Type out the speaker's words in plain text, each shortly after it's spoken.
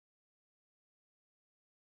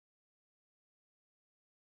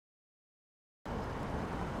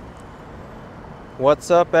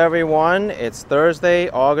What's up, everyone? It's Thursday,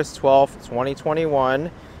 August 12th,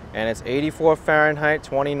 2021, and it's 84 Fahrenheit,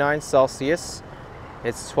 29 Celsius.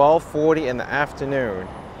 It's 12:40 in the afternoon.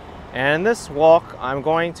 And in this walk, I'm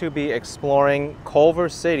going to be exploring Culver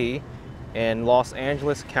City in Los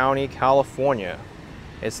Angeles County, California.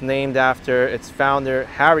 It's named after its founder,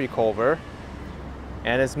 Harry Culver,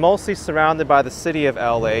 and it's mostly surrounded by the city of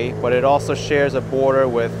LA, but it also shares a border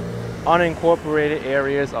with unincorporated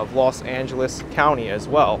areas of Los Angeles County as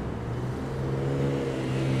well.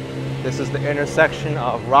 This is the intersection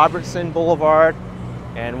of Robertson Boulevard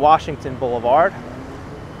and Washington Boulevard.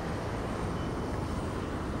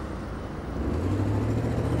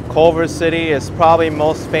 Culver City is probably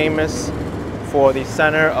most famous for the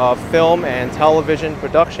center of film and television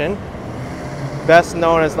production, best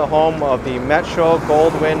known as the home of the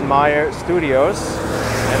Metro-Goldwyn-Mayer studios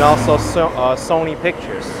and also Sony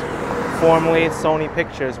Pictures. Formerly, Sony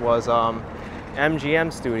Pictures was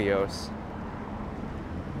MGM Studios.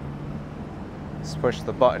 Let's push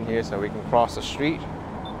the button here so we can cross the street.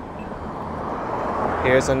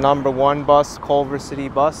 Here's a number 1 bus, Culver City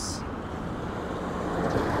bus.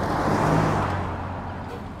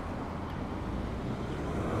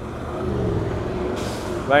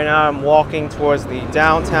 Right now I'm walking towards the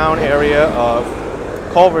downtown area of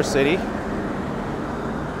Culver City.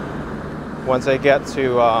 Once I get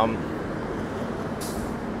to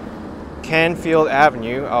Canfield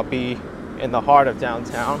Avenue, I'll be in the heart of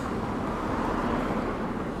downtown.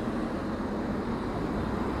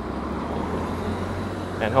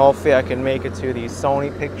 And hopefully I can make it to the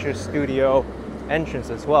Sony Pictures studio entrance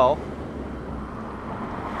as well.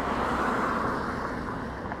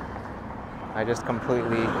 I just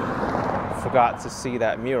completely forgot to see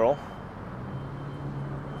that mural.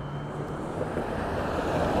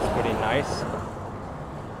 It's pretty nice.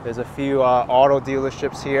 There's a few auto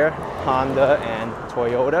dealerships here, Honda and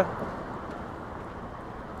Toyota.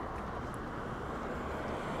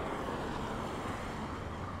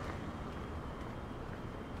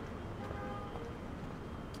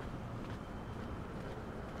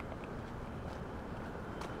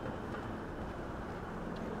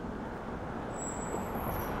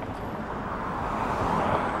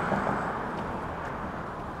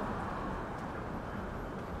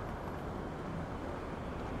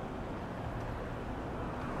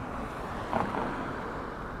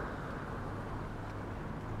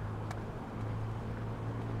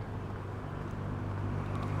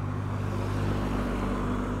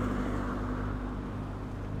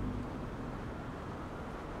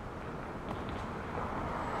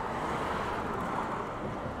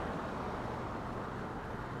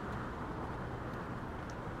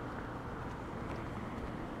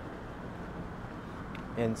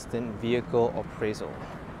 Instant vehicle appraisal.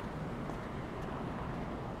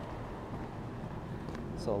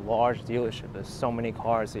 It's a large dealership. There's so many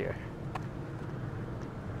cars here.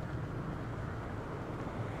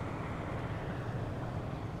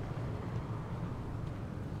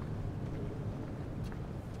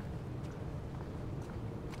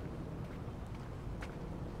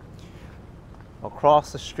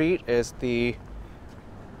 Across the street is the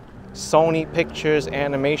Sony Pictures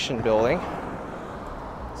animation building.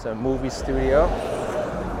 It's a movie studio.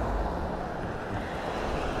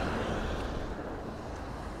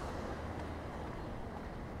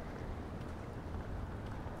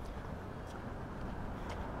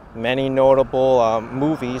 Many notable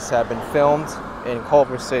movies have been filmed in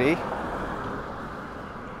Culver City,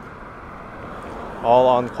 all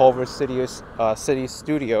on Culver City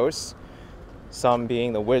studios, some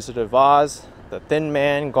being The Wizard of Oz, The Thin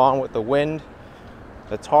Man, Gone with the Wind,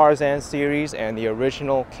 the Tarzan series, and the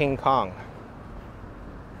original King Kong.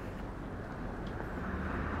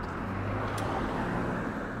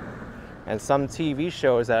 And some TV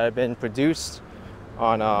shows that have been produced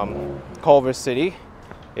on Culver City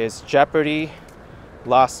is Jeopardy,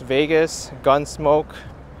 Las Vegas, Gunsmoke,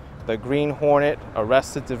 The Green Hornet,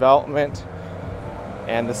 Arrested Development,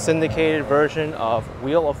 and the syndicated version of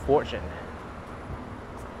Wheel of Fortune.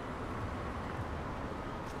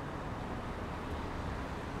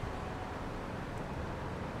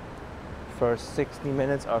 First 60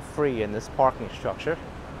 minutes are free in this parking structure.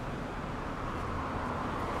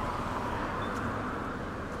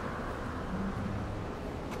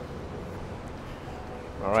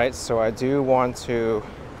 Alright, so I do want to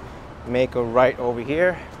make a right over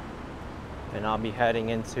here, and I'll be heading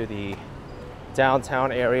into the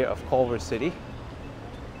downtown area of Culver City. You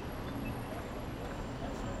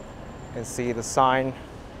can see the sign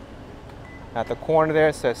at the corner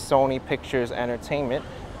there says Sony Pictures Entertainment.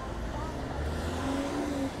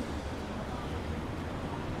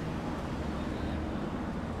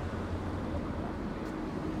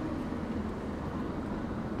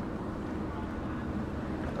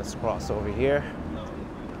 Cross over here.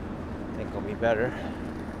 I think it'll be better.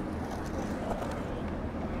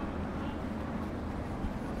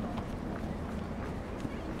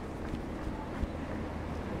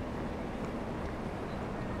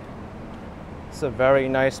 It's a very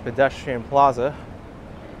nice pedestrian plaza.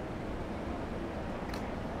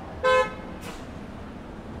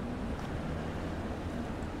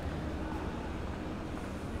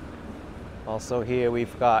 Also here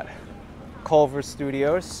we've got Culver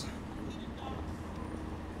Studios.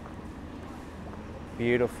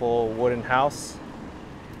 Beautiful wooden house.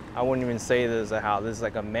 I wouldn't even say this is a house, this is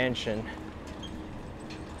like a mansion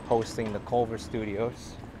hosting the Culver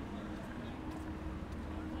Studios.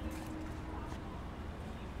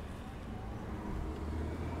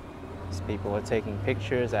 These people are taking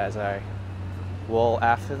pictures as I roll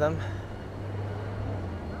after them.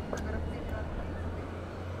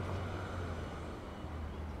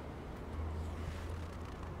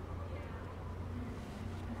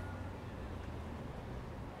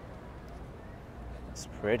 It's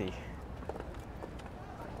pretty.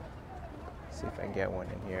 See if I can get one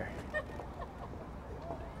in here.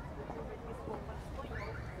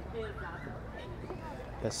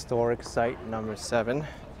 Historic site number 7.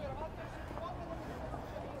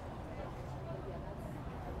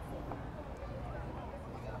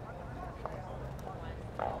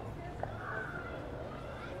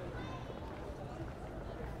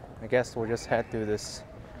 I guess we'll just head through this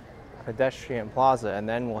pedestrian plaza and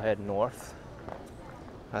then we'll head north.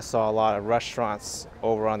 I saw a lot of restaurants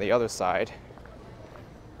over on the other side.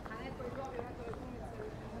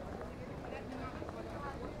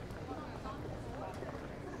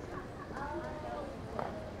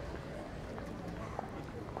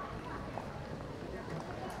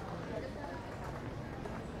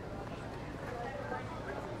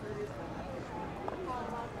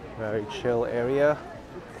 Very chill area.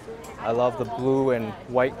 I love the blue and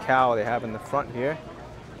white cow they have in the front here.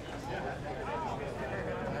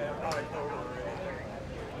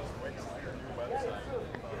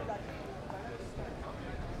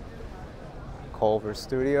 Culver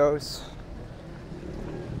Studios.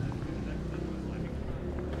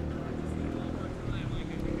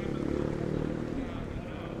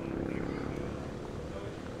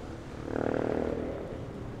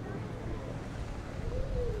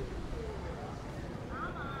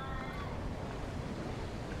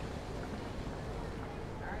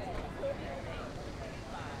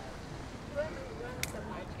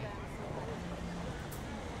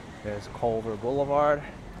 There's Culver Boulevard.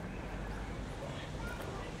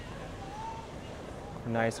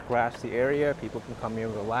 Nice grassy area. People can come here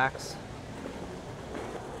and relax.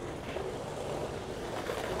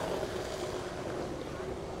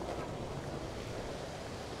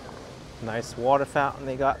 Nice water fountain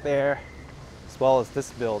they got there, as well as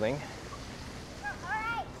this building.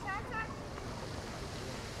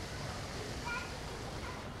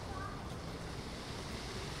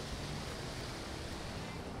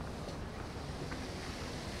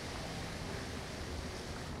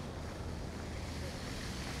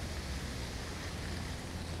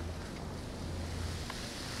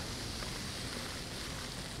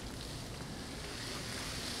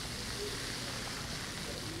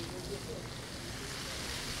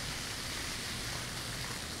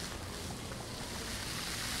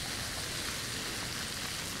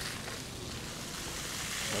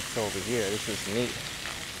 What's over here? This is neat.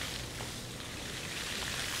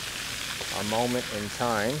 A moment in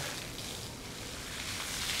time.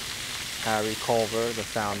 Harry Culver, the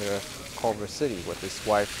founder of Culver City, with his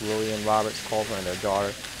wife Lillian Roberts Culver and their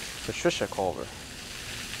daughter Patricia Culver.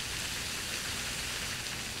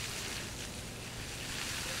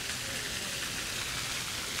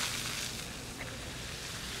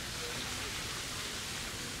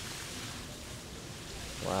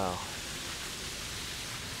 Wow.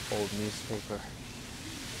 Old newspaper.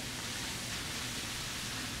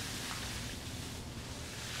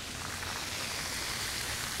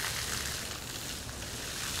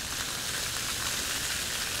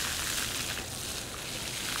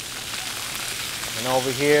 And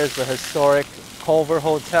over here is the historic Culver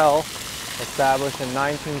Hotel, established in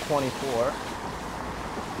 1924.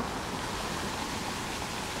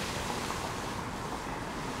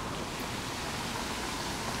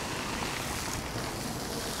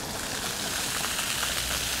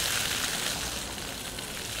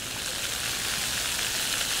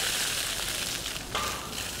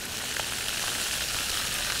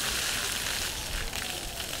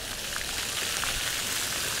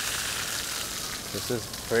 This is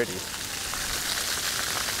pretty.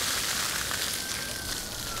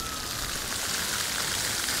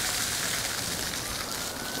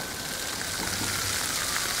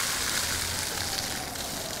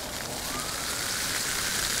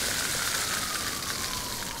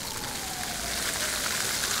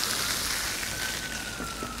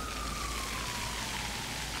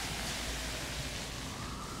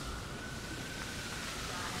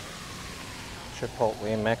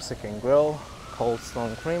 Chipotle Mexican Grill, Cold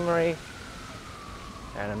Stone Creamery,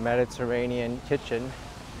 and a Mediterranean kitchen,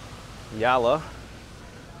 Yala.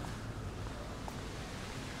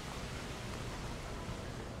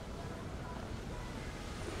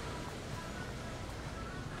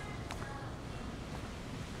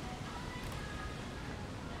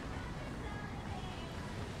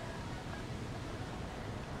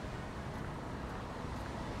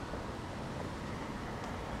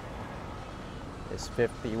 It's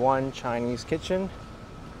 51 Chinese kitchen.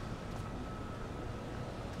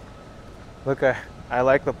 Look, I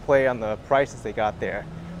like the play on the prices they got there.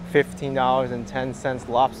 $15.10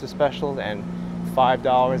 lobster specials and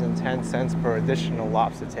 $5.10 per additional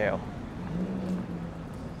lobster tail.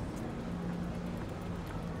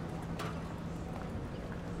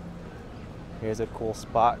 Here's a cool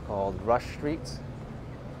spot called Rush Street.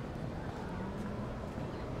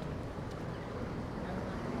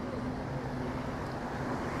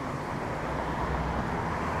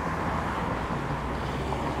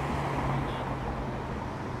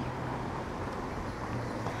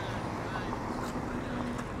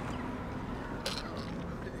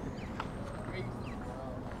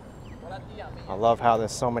 I love how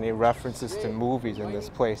there's so many references to movies in this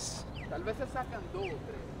place.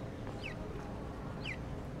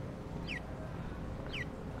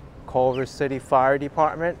 Culver City Fire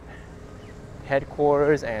Department,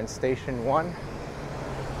 headquarters and Station 1.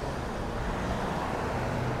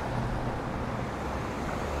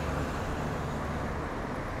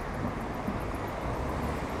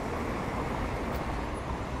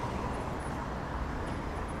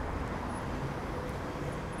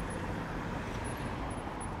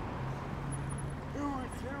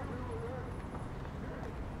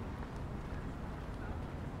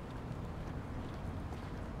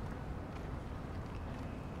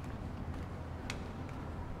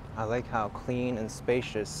 I like how clean and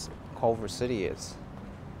spacious Culver City is.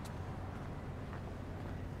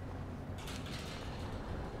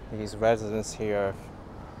 These residents here are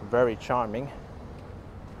very charming.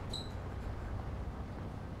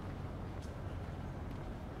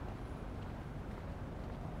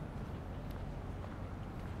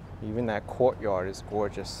 Even that courtyard is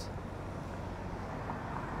gorgeous.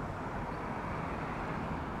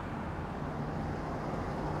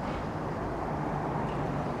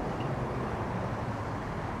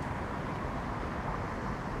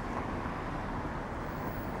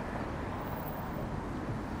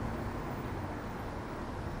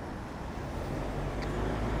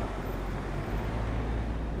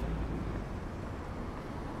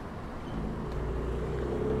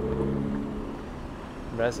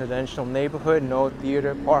 Residential neighborhood, no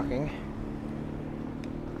theater parking.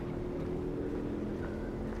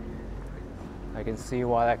 I can see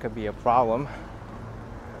why that could be a problem.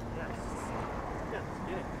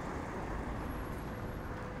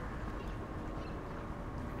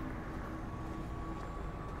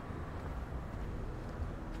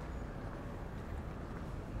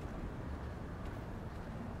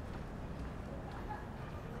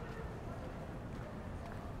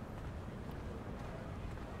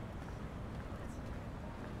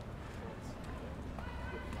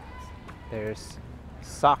 There's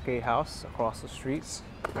Sake House across the streets.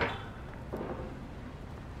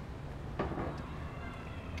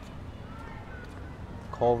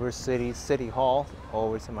 Culver City City Hall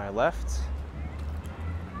over to my left.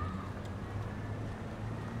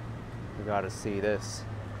 You gotta see this.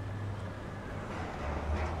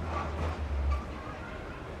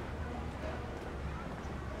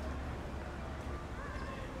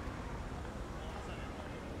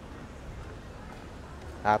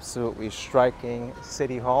 Absolutely striking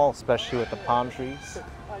City Hall, especially with the palm trees.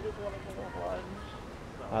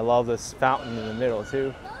 I love this fountain in the middle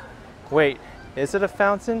too. Wait, is it a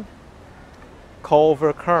fountain?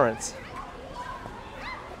 Culver Current.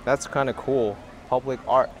 That's kind of cool. Public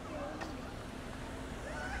art.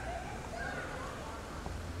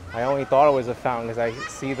 I only thought it was a fountain because I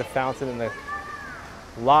see the fountain in the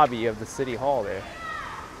lobby of the City Hall there.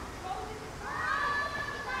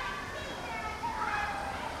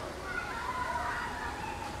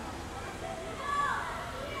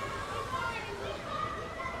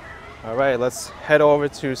 All right, let's head over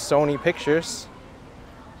to Sony Pictures.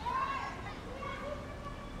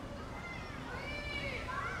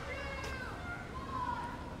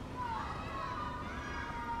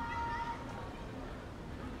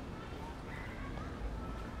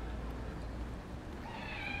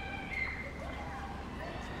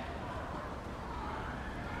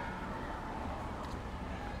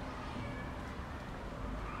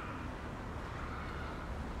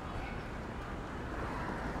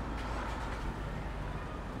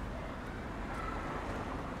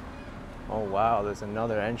 Oh wow, there's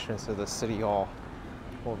another entrance to the City Hall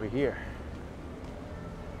over here.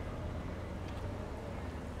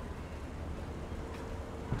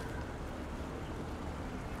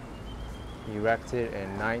 Erected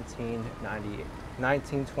in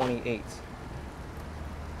 1928.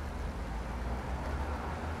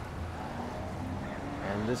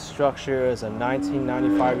 And this structure is a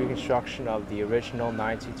 1995 reconstruction of the original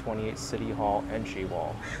 1928 City Hall entry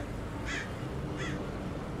wall.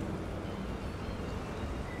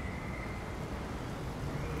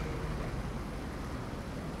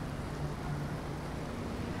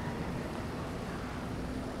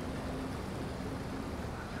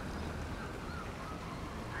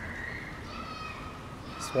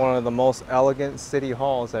 It's one of the most elegant city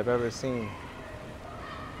halls I've ever seen.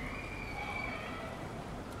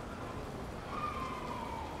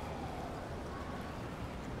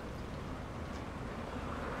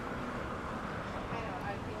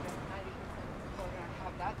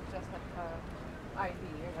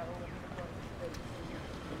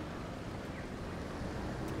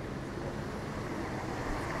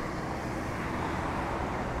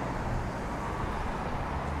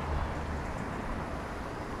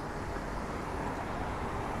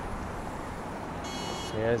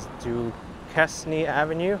 Here's Duquesne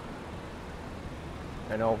Avenue.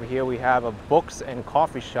 And over here we have a books and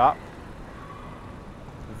coffee shop.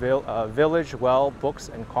 Village Well Books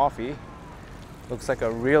and Coffee. Looks like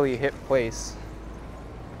a really hip place.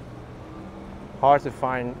 Hard to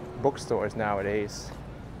find bookstores nowadays.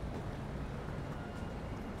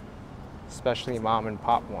 Especially mom and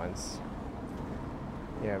pop ones.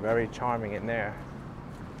 Yeah, very charming in there.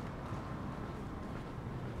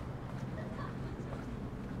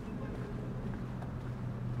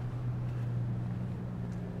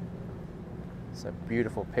 It's a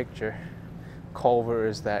beautiful picture. Culver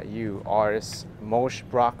Is That You? Artists Moshe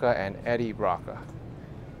Braca and Eddie Braca.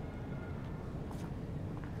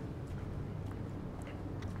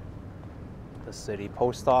 The city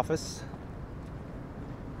post office.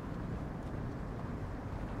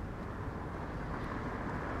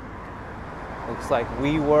 Looks like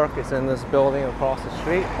WeWork is in this building across the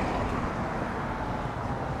street.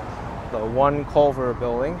 The One Culver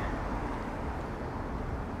building.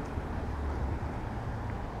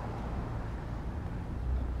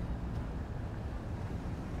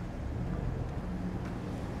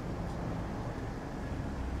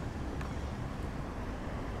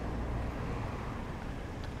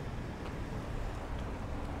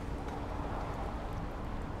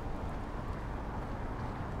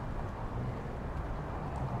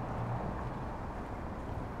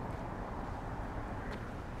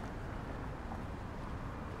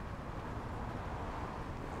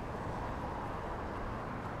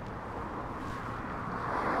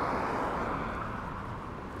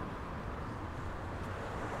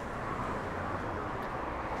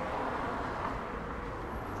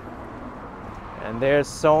 And there's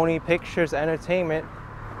Sony Pictures Entertainment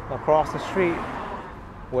across the street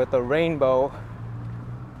with a rainbow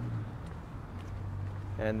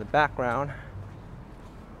in the background.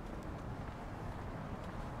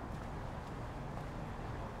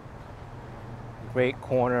 Great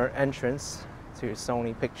corner entrance to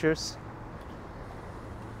Sony Pictures.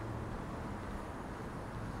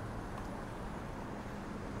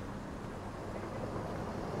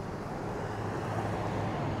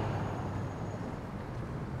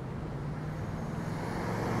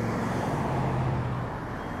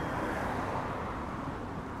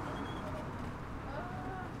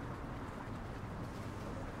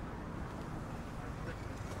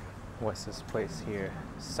 What's this place here?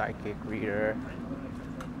 Psychic reader. I'm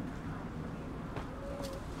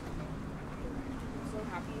so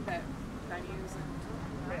happy that venues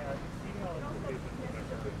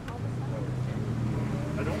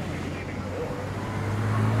and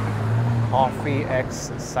Coffee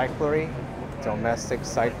X Cyclery, Domestic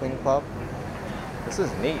Cycling Club. This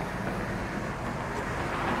is neat.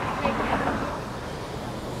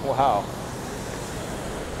 Wow.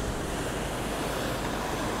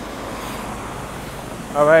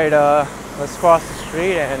 All right, let's cross the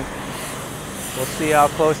street and we'll see how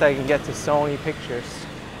close I can get to Sony Pictures.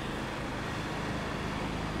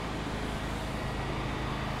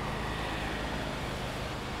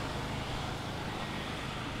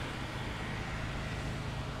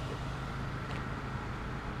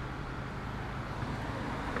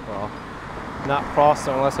 Well, not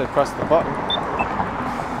crossing unless I press the button.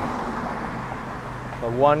 The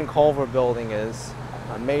One Culver building is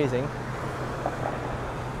amazing.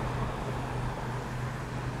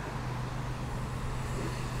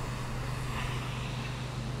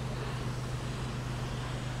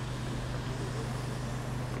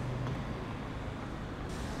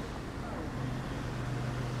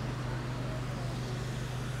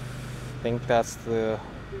 think that's the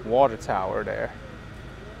water tower there.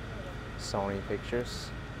 Sony Pictures.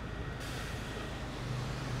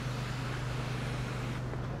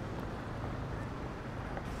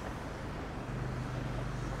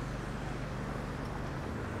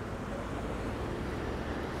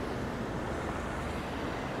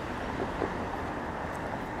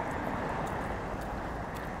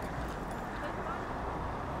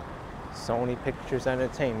 Sony Pictures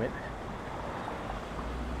Entertainment.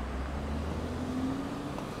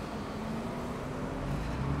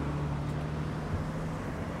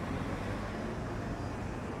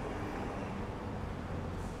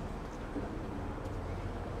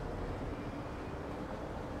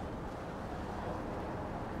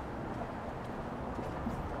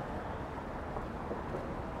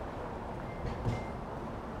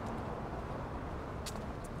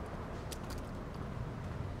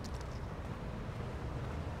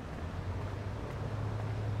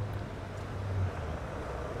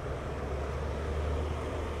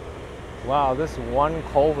 Wow, this one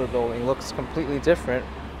Culver building looks completely different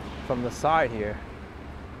from the side here.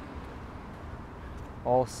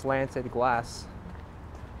 All slanted glass.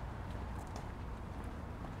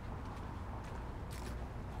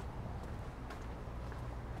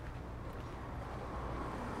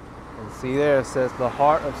 And see there, it says the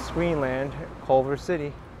heart of Screenland, Culver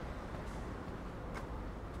City.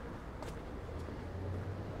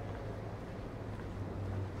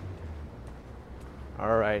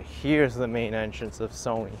 All right, here's the main entrance of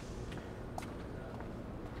Sony.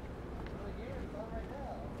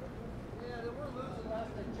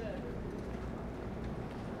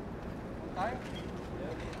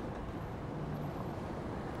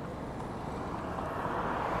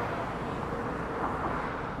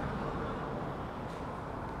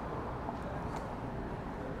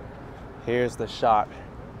 Here's the shot.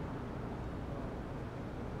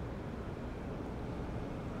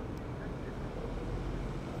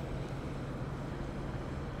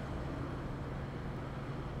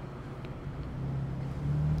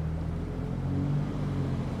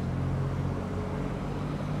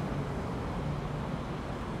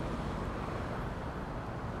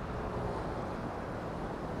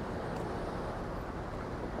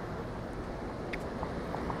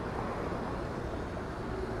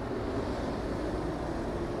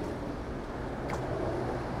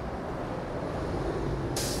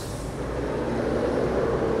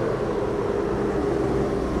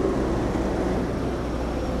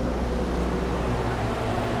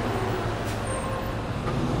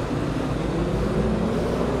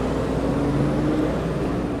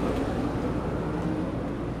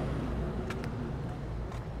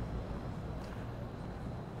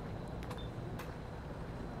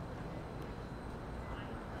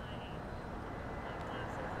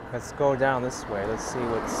 Let's go down this way. Let's see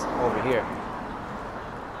what's over here.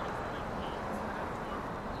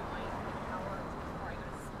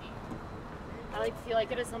 I feel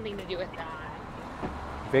like it has something to do with that.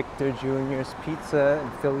 Victor Jr.'s Pizza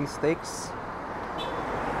and Philly Steaks.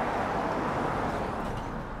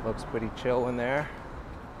 Looks pretty chill in there.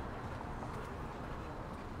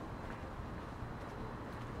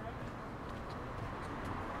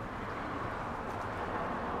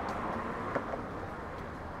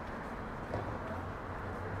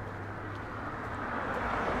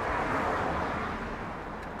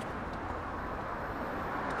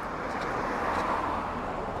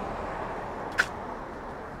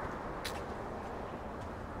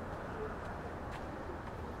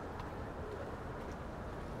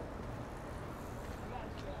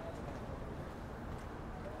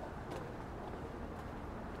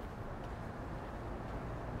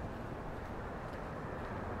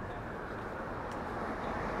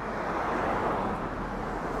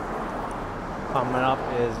 Coming up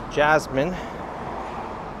is Jasmine.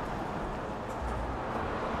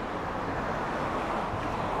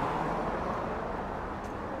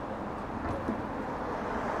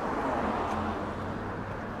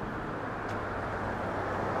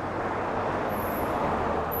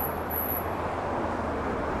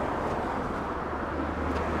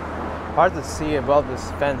 Hard to see above this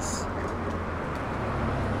fence.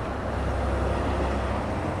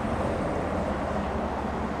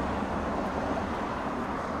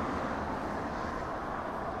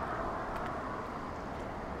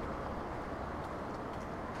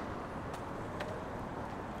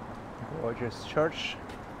 Gorgeous church,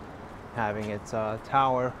 having its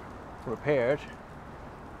tower repaired.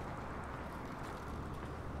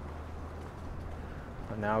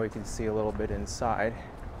 But now we can see a little bit inside.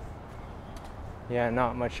 Yeah,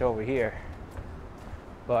 not much over here,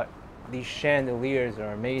 but these chandeliers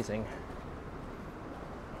are amazing.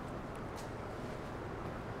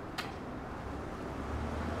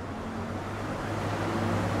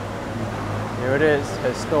 Here it is,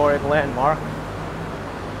 historic landmark.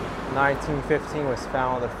 1915 was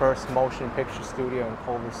founded the first motion picture studio in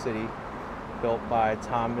Culver City, built by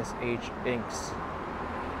Thomas H. Inks.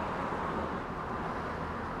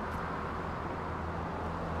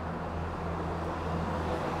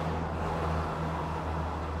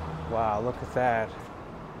 Wow, look at that.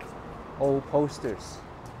 Old posters.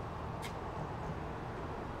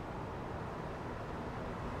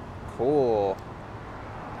 Cool.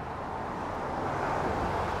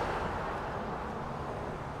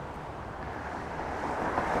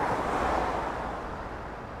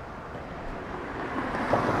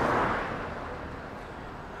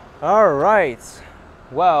 All right,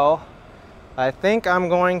 well, I think I'm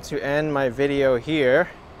going to end my video here.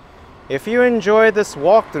 If you enjoyed this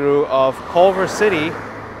walkthrough of Culver City,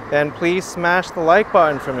 then please smash the like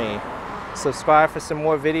button for me. Subscribe for some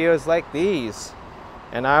more videos like these,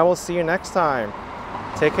 and I will see you next time.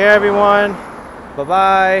 Take care, everyone.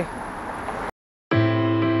 Bye-bye.